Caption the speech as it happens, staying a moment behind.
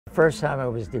The first time I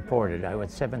was deported, I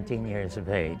was 17 years of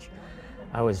age.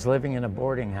 I was living in a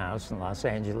boarding house in Los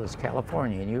Angeles,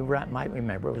 California, and you might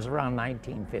remember it was around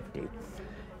 1950.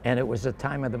 And it was the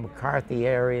time of the McCarthy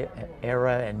era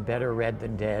and better read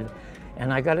than dead.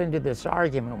 And I got into this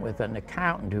argument with an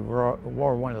accountant who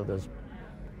wore one of those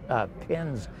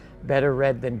pins, better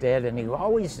read than dead, and he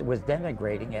always was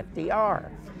denigrating FDR.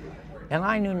 And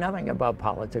I knew nothing about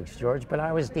politics, George, but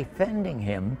I was defending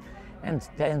him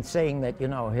and saying that, you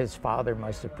know, his father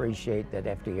must appreciate that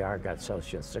FDR got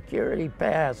Social Security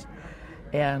passed,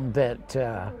 and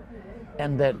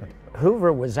that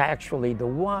Hoover was actually the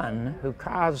one who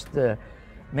caused the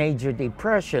major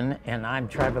depression. And I'm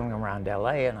traveling around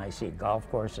LA and I see golf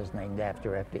courses named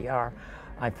after FDR.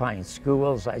 I find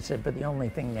schools. I said, but the only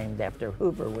thing named after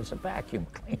Hoover was a vacuum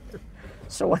cleaner.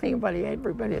 So everybody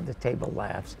at the table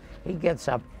laughs. He gets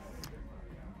up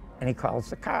and he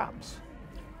calls the cops.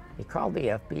 He called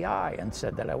the FBI and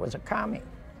said that I was a commie.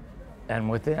 And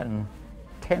within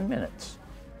 10 minutes,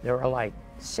 there were like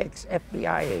 6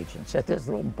 FBI agents at this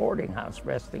little boarding house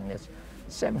arresting this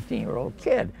 17-year-old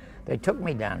kid. They took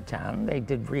me downtown. They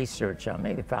did research on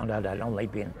me. They found out I'd only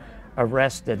been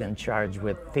arrested and charged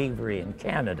with thievery in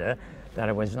Canada, that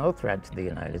I was no threat to the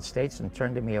United States, and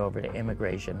turned me over to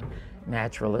immigration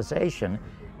naturalization.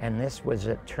 And this was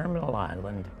at Terminal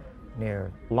Island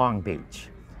near Long Beach.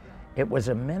 It was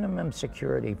a minimum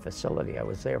security facility. I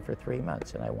was there for 3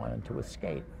 months and I wanted to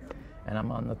escape. And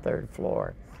I'm on the 3rd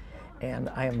floor. And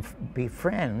I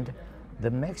befriend the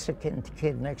Mexican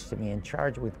kid next to me in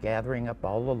charge with gathering up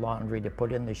all the laundry to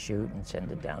put in the chute and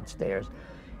send it downstairs.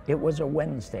 It was a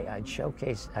Wednesday. I'd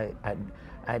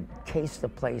cased the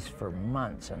place for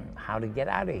months on how to get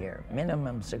out of here.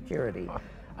 Minimum security.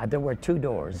 There were 2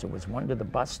 doors. There was one to the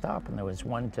bus stop and there was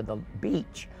one to the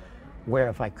beach, where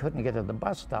if I couldn't get to the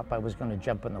bus stop, I was going to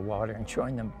jump in the water and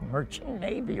join the Merchant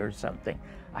Navy or something.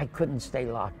 I couldn't stay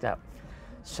locked up.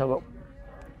 So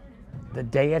the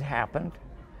day it happened,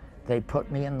 they put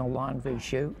me in the laundry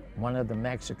chute. One of the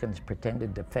Mexicans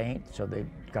pretended to faint, so the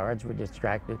guards were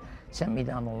distracted, sent me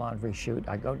down the laundry chute.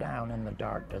 I go down in the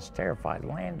darkness, terrified,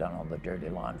 land on all the dirty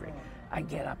laundry. I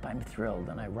get up, I'm thrilled,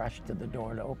 and I rush to the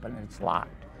door to open, and it's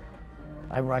locked.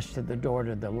 I rush to the door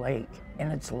to the lake,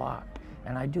 and it's locked.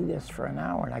 And I do this for an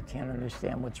hour and I can't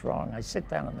understand what's wrong. I sit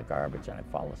down in the garbage and I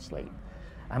fall asleep.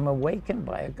 I'm awakened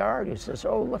by a guard who says,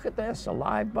 "Oh, look at this, a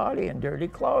live body in dirty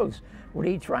clothes. What are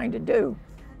you trying to do?"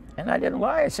 And I didn't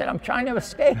lie. I said, "I'm trying to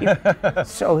escape."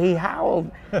 So he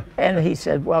howled and he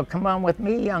said, "Well, come on with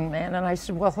me, young man." And I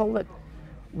said, "Well, hold it.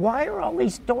 Why are all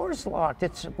these doors locked?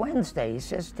 It's Wednesday." He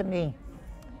says to me,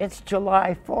 "It's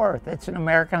July 4th. It's an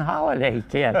American holiday,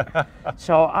 kid."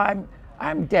 So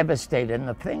I'm devastated, and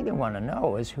the thing they want to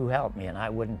know is who helped me, and I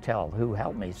wouldn't tell who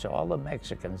helped me. So all the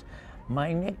Mexicans,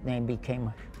 my nickname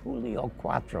became Julio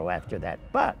Cuatro after that.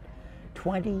 But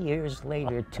 20 years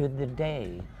later to the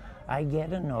day, I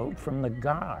get a note from the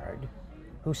guard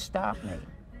who stopped me.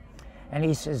 And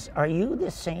he says, "Are you the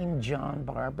same John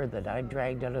Barbour that I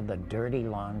dragged out of the dirty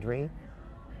laundry?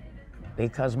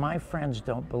 Because my friends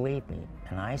don't believe me."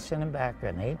 And I sent him back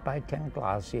an 8x10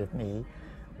 glossy of me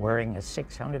wearing a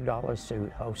 $600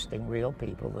 suit, hosting Real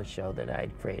People, the show that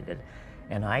I'd created.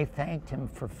 And I thanked him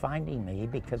for finding me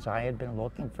because I had been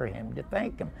looking for him to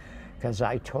thank him. Because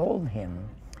I told him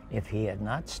if he had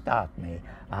not stopped me,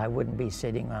 I wouldn't be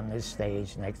sitting on this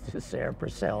stage next to Sarah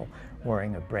Purcell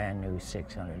wearing a brand new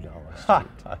 $600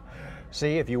 suit.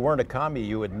 See, if you weren't a commie,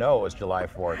 you would know it was July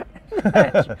 4th.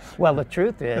 Well, the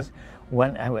truth is,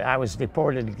 when I was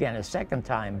deported again a second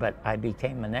time, but I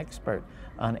became an expert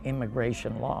on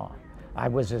immigration law. I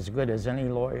was as good as any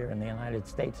lawyer in the United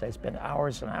States. I spent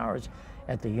hours and hours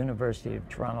at the University of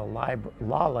Toronto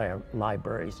law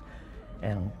libraries,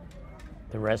 and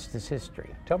the rest is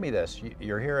history. Tell me this,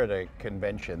 you're here at a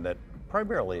convention that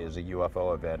primarily is a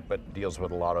UFO event, but deals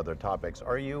with a lot of other topics.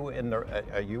 Are you in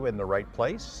the right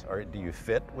place? Or do you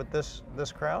fit with this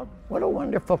crowd? What a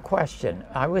wonderful question.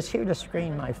 I was here to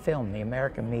screen my film, The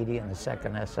American Media and the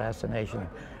Second Assassination of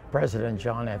President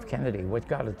John F. Kennedy, which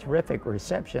got a terrific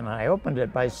reception. I opened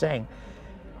it by saying,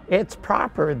 it's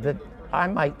proper that I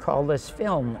might call this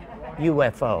film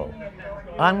UFO,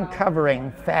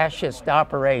 uncovering fascist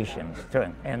operations.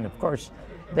 And of course,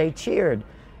 they cheered.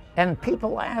 And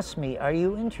people ask me, "Are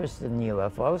you interested in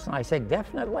UFOs?" And I say,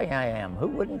 definitely I am. Who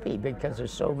wouldn't be? Because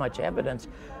there's so much evidence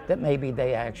that maybe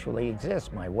they actually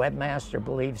exist. My webmaster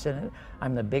believes in it.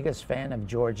 I'm the biggest fan of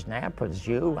George Knapp, as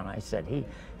you, and I said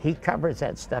he covers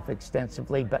that stuff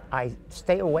extensively, but I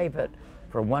stay away from it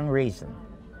for one reason.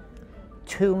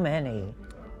 Too many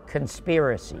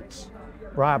conspiracies.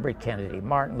 Robert Kennedy,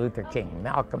 Martin Luther King,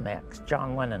 Malcolm X,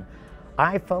 John Lennon.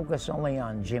 I focus only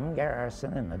on Jim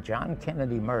Garrison and the John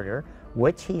Kennedy murder,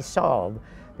 which he solved,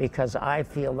 because I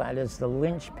feel that is the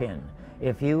linchpin.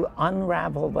 If you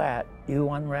unravel that, you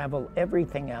unravel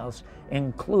everything else,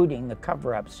 including the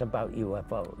cover-ups about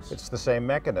UFOs. It's the same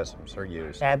mechanisms are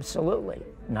used. Absolutely.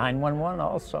 911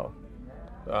 also.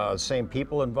 Same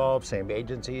people involved, same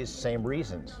agencies, same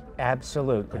reasons.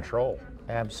 Absolutely. Control.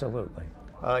 Absolutely.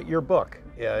 Your book.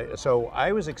 So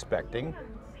I was expecting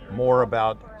more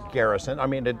about Garrison. I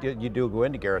mean, you do go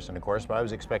into Garrison, of course, but I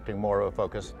was expecting more of a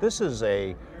focus. This is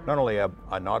not only an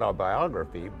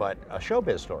autobiography, but a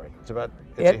showbiz story. It's about.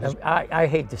 I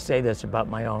hate to say this about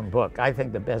my own book. I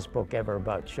think the best book ever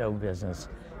about show business,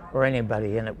 or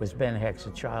anybody in it, was Ben Hecht's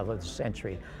A Child of the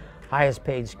Century. Highest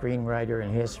paid screenwriter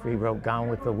in history, wrote Gone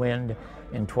with the Wind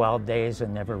in 12 days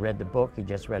and never read the book. He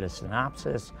just read a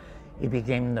synopsis. He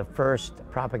became the first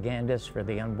propagandist for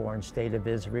the unborn state of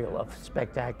Israel, a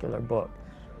spectacular book.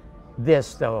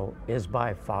 This, though, is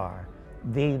by far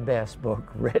the best book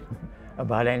written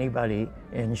about anybody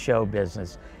in show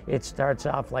business. It starts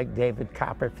off like David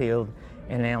Copperfield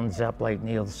and ends up like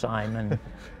Neil Simon.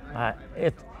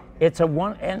 It's a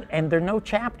one, and there are no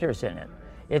chapters in it.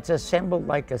 It's assembled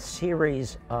like a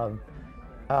series of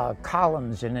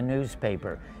columns in a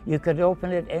newspaper. You could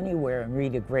open it anywhere and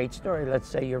read a great story. Let's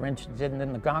say you're interested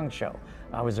in the Gong Show.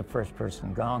 I was the first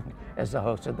person Gong as the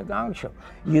host of the Gong Show.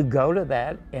 You go to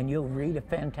that and you'll read a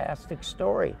fantastic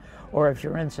story. Or if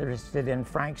you're interested in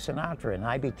Frank Sinatra, and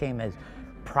I became his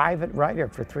private writer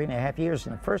for 3.5 years.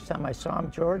 And the first time I saw him,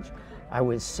 George, I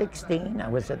was 16. I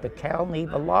was at the Cal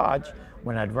Neva Lodge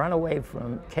when I'd run away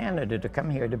from Canada to come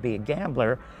here to be a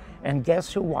gambler. And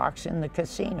guess who walks in the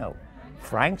casino?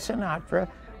 Frank Sinatra,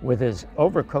 with his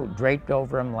overcoat draped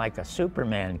over him like a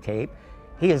Superman cape.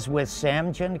 He is with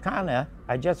Sam Giancana.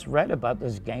 I just read about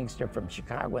this gangster from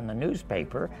Chicago in the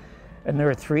newspaper, and there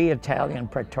are 3 Italian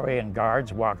Praetorian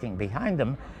guards walking behind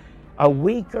them. A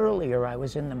week earlier, I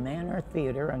was in the Manor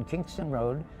Theater on Kingston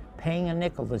Road, paying a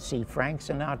nickel to see Frank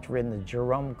Sinatra in the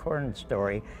Jerome Kern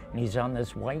story, and he's on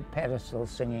this white pedestal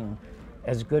singing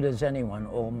As Good as Anyone,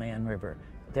 Old Man River.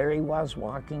 There he was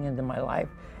walking into my life,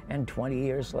 and 20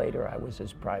 years later, I was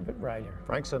his private writer.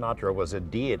 Frank Sinatra was a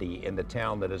deity in the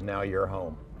town that is now your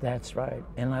home. That's right,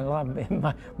 and I love him.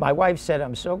 My wife said,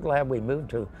 I'm so glad we moved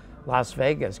to Las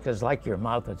Vegas, because like your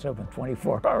mouth, it's open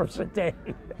 24 hours a day.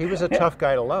 He was a tough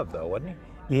guy to love, though, wasn't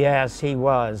he? Yes, he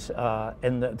was.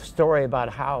 And the story about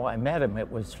how I met him, it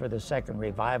was for the second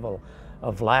revival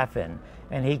of Laugh-In.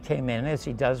 And he came in, as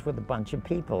he does with a bunch of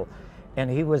people, and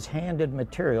he was handed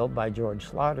material by George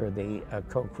Slaughter, the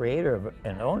co-creator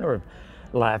and owner of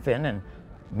Laugh-In, and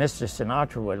Mr.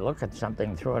 Sinatra would look at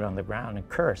something, throw it on the ground, and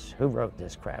curse, who wrote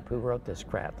this crap, who wrote this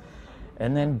crap?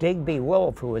 And then Digby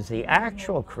Wolfe, who was the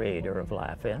actual creator of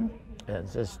Laugh-In,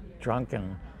 as this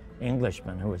drunken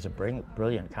Englishman who was a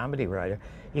brilliant comedy writer,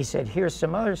 he said, here's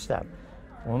some other stuff.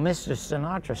 Well, Mr.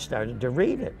 Sinatra started to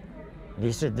read it. And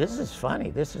he said, this is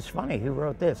funny, who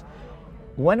wrote this?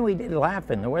 When we did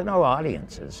Laugh-In, there were no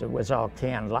audiences. It was all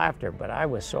canned laughter, but I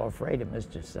was so afraid of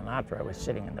Mr. Sinatra. I was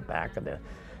sitting in the back of the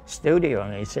studio,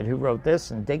 and he said, who wrote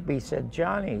this? And Digby said,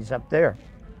 Johnny's up there.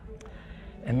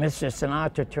 And Mr.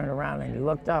 Sinatra turned around and he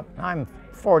looked up. I'm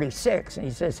 46, and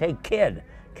he says, hey, kid,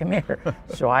 come here.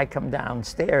 So I come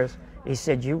downstairs. He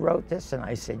said, you wrote this? And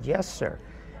I said, yes, sir.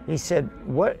 He said,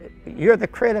 what? You're the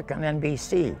critic on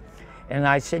NBC. And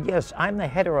I said, yes, I'm the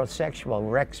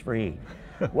heterosexual Rex Reed.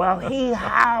 Well, he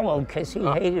howled because he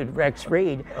hated Rex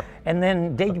Reed. And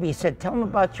then Digby said, tell him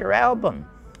about your album.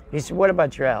 He said, what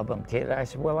about your album, kid? I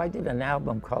said, well, I did an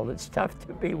album called It's Tough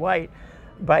to Be White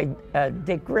by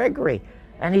Dick Gregory.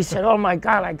 And he said, oh my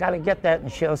God, I got to get that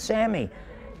and show Sammy.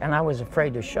 And I was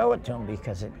afraid to show it to him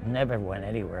because it never went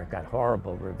anywhere. It got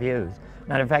horrible reviews.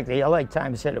 Matter of fact, the LA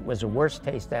Times said it was the worst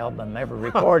taste album ever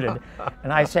recorded.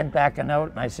 And I sent back a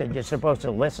note and I said, you're supposed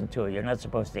to listen to it. You're not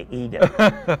supposed to eat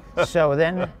it. So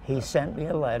then he sent me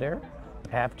a letter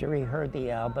after he heard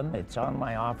the album. It's on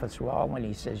my office wall and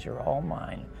he says, you're all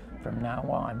mine from now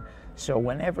on. So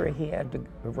whenever he had to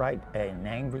write an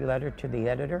angry letter to the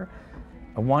editor,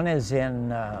 one is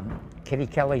in Kitty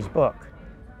Kelly's book,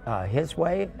 His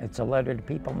Way. It's a letter to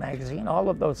People magazine. All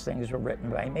of those things were written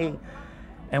by me.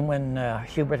 And when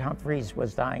Hubert Humphreys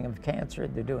was dying of cancer,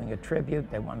 they're doing a tribute.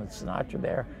 They wanted Sinatra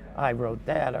there. I wrote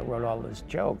that. I wrote all his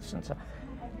jokes and so.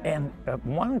 And at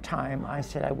one time, I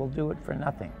said, I will do it for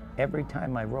nothing. Every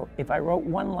time I wrote, if I wrote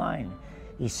one line,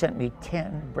 he sent me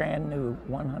 10 brand new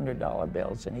 $100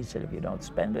 bills. And he said, if you don't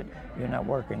spend it, you're not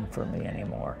working for me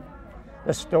anymore.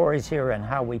 The stories here and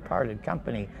how we parted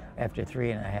company after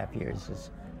 3.5 years is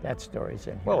That story's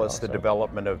in here. Well, it's also. the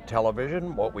development of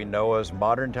television, what we know as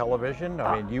modern television.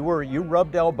 I mean, you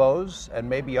rubbed elbows and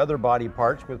maybe other body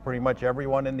parts with pretty much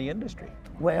everyone in the industry.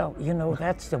 Well, you know,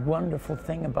 that's the wonderful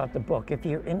thing about the book. If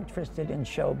you're interested in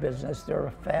show business, there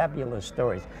are fabulous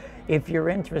stories. If you're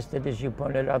interested, as you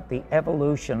pointed out, the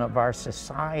evolution of our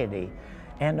society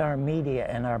and our media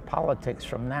and our politics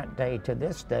from that day to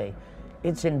this day,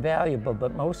 it's invaluable.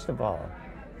 But most of all,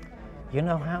 you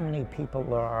know how many people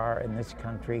there are in this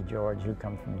country, George, who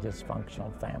come from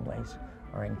dysfunctional families,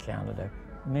 or in Canada?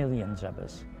 Millions of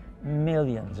us,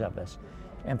 millions of us.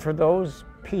 And for those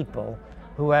people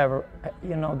who have,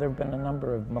 you know, there have been a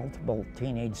number of multiple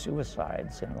teenage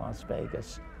suicides in Las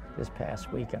Vegas this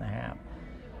past week and a half.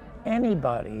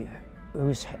 Anybody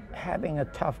who's having a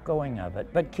tough going of it,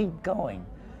 but keep going,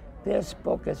 this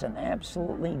book is an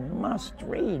absolutely must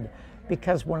read,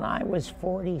 because when I was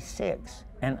 46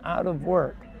 and out of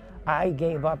work, I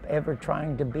gave up ever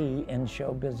trying to be in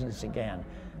show business again.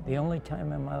 The only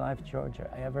time in my life, Georgia,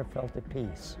 I ever felt at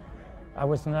peace. I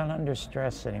was not under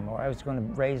stress anymore. I was going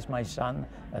to raise my son,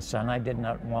 a son I did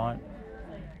not want.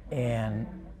 And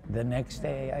the next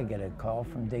day I get a call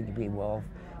from Digby Wolf.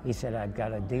 He said, I've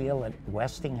got a deal at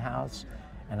Westinghouse,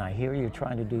 and I hear you're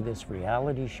trying to do this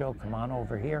reality show. Come on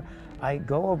over here. I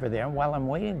go over there, and while I'm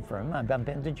waiting for him, I bump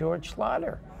into George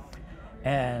Slaughter.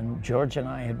 And George and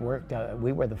I had worked,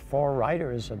 we were the 4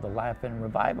 writers of the Laugh-In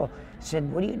Revival. He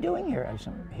said, what are you doing here? I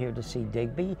said, I'm here to see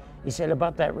Digby. He said,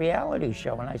 about that reality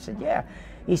show. And I said, yeah.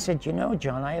 He said, you know,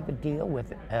 John, I have a deal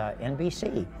with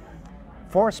NBC.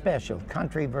 4 specials,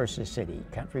 country versus city,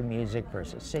 country music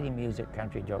versus city music,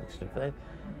 country jokes.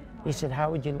 He said, how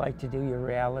would you like to do your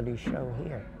reality show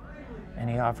here? And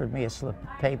he offered me a slip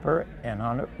of paper, and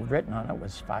on it, written on it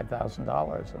was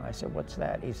 $5,000. And I said, what's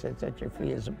that? He said, that's your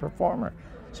fee as a performer.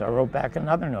 So I wrote back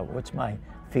another note. What's my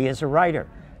fee as a writer?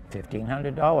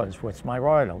 $1,500. What's my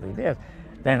royalty? This.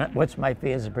 Then what's my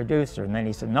fee as a producer? And then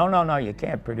he said, no, you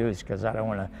can't produce, because I don't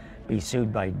want to be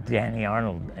sued by Danny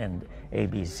Arnold and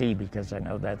ABC, because I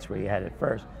know that's where you had it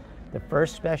first. The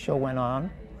first special went on.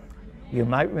 You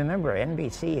might remember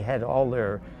NBC had all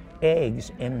their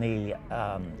eggs in the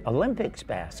Olympics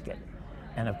basket.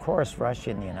 And of course, Russia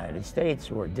and the United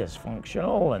States were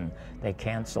dysfunctional, and they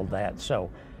canceled that. So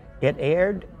it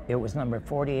aired, it was number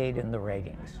 48 in the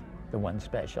ratings, the one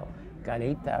special. Got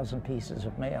 8,000 pieces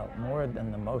of mail, more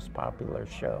than the most popular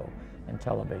show in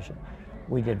television.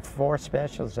 We did 4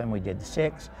 specials, then we did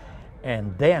 6,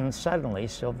 and then suddenly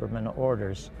Silverman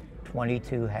orders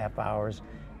 22 half hours.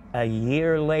 A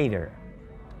year later,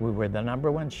 we were the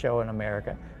 #1 show in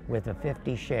America with a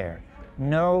 50 share.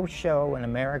 No show in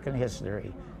American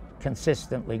history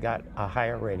consistently got a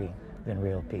higher rating than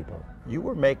Real People. You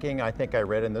were making, I think I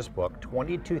read in this book,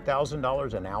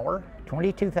 $22,000 an hour?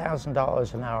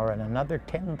 $22,000 an hour, and another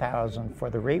 $10,000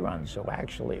 for the reruns. So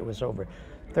actually it was over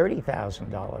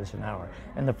 $30,000 an hour.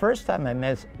 And the first time I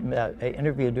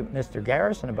interviewed Mr.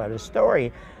 Garrison about his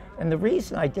story, and the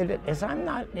reason I did it is I'm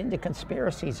not into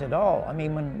conspiracies at all. I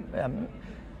mean, when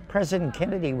President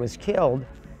Kennedy was killed,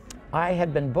 I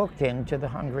had been booked into the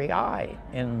Hungry Eye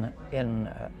in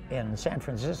San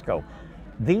Francisco,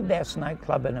 the best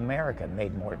nightclub in America. It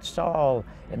made Mort Saul,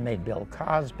 it made Bill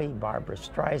Cosby, Barbara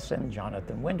Streisand,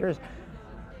 Jonathan Winters,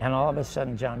 and all of a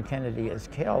sudden John Kennedy is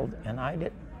killed, and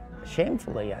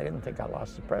shamefully, I didn't think I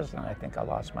lost the president. I think I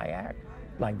lost my act,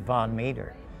 like Von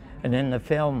Meter. And in the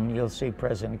film, you'll see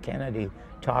President Kennedy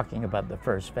talking about the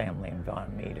first family in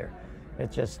Von Meter.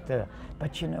 It's just,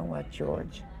 but you know what,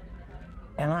 George?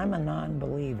 And I'm a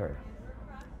non-believer,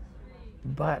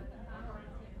 but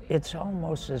it's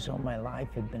almost as though my life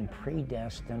had been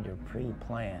predestined or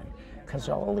pre-planned, because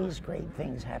all these great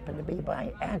things happen to be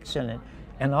by accident,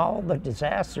 and all the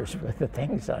disasters were the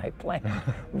things that I planned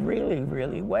really,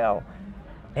 really well.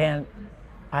 And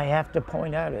I have to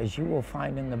point out, as you will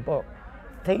find in the book,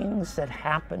 things that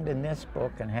happened in this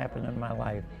book and happened in my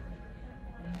life.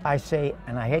 I say,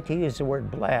 and I hate to use the word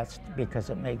blessed because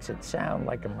it makes it sound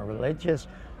like I'm religious,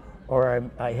 or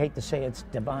I hate to say it's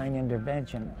divine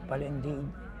intervention, but indeed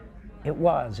it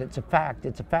was. It's a fact.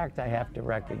 It's a fact I have to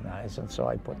recognize, and so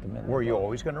I put them in. Were you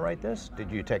always going to write this?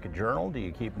 Did you take a journal? Do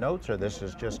you keep notes, or this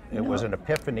is just, it was an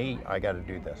epiphany, I got to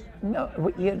do this? No,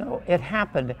 you know, it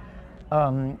happened.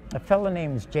 A fellow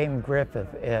named James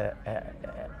Griffith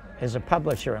is a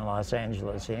publisher in Los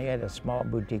Angeles, and he had a small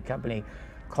boutique company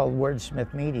called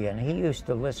Wordsmith Media, and he used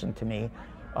to listen to me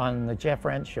on the Jeff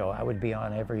Rent Show. I would be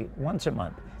on once a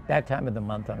month, that time of the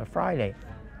month on a Friday,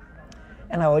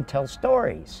 and I would tell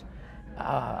stories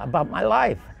about my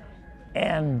life.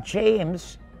 And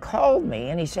James called me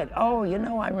and he said, oh, you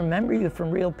know, I remember you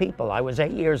from Real People. I was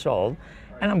 8 years old,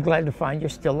 and I'm glad to find you're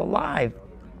still alive.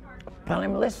 But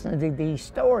I'm listening to these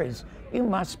stories. You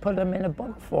must put them in a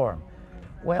book form.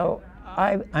 Well,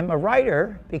 I'm a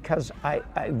writer because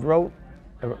I wrote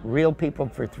Real People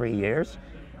for 3 years.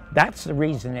 That's the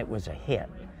reason it was a hit.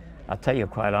 I'll tell you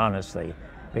quite honestly,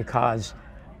 because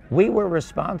we were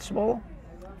responsible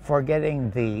for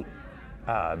getting the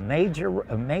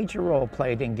major role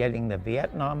played in getting the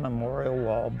Vietnam Memorial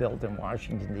Wall built in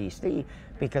Washington, D.C.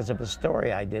 because of a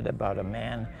story I did about a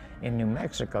man in New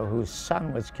Mexico whose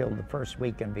son was killed the first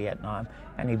week in Vietnam,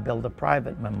 and he built a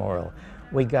private memorial.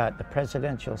 We got the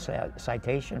presidential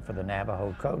citation for the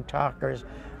Navajo Code Talkers.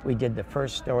 We did the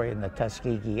first story in the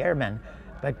Tuskegee Airmen.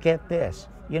 But get this,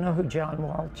 you know who John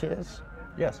Walsh is?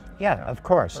 Yes. Yeah, of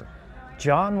course.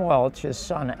 John Walsh's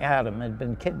son Adam had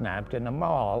been kidnapped in a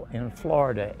mall in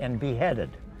Florida and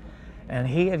beheaded. And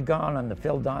he had gone on the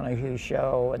Phil Donahue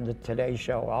show and the Today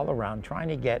Show all around trying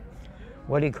to get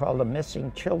what he called a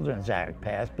Missing Children's Act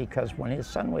passed, because when his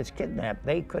son was kidnapped,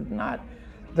 they could not,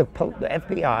 the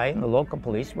FBI and the local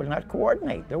police would not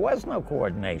coordinate. There was no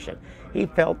coordination. He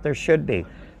felt there should be.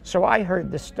 So I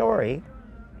heard the story,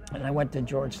 and I went to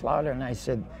George Slaughter and I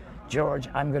said, George,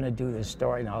 I'm going to do this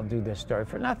story, and I'll do this story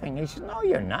for nothing. He said, no,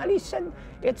 you're not. He said,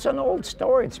 it's an old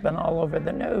story. It's been all over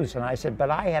the news. And I said, but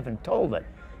I haven't told it.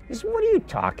 He said, what are you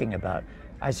talking about?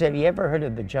 I said, you ever heard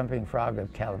of the Jumping Frog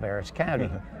of Calaveras County?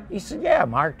 He said, yeah,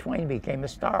 Mark Twain became a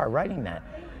star writing that.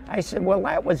 I said, well,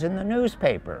 that was in the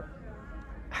newspaper.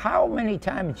 How many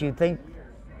times do you think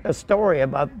a story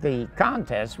about the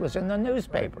contest was in the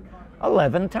newspaper?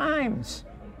 11 times,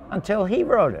 until he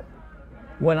wrote it.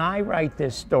 When I write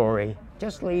this story,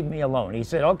 just leave me alone. He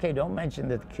said, okay, don't mention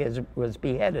that the kid was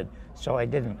beheaded. So I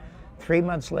didn't. 3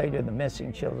 months later, the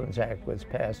Missing Children's Act was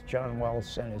passed. John Wells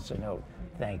sent us a note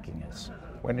thanking us.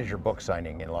 When is your book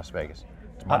signing in Las Vegas?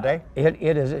 It's Monday?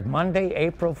 It is Monday,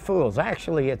 April Fool's.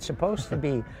 Actually, it's supposed to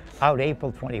be out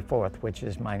April 24th, which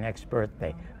is my next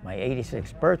birthday, my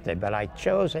 86th birthday. But I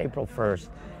chose April 1st,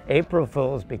 April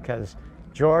Fool's, because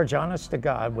George, honest to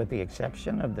God, with the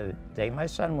exception of the day my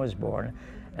son was born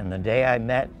and the day I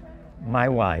met my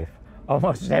wife,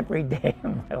 almost every day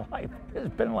in my life has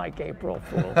been like April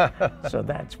Fool's. So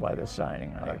that's why the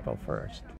signing on April 1st.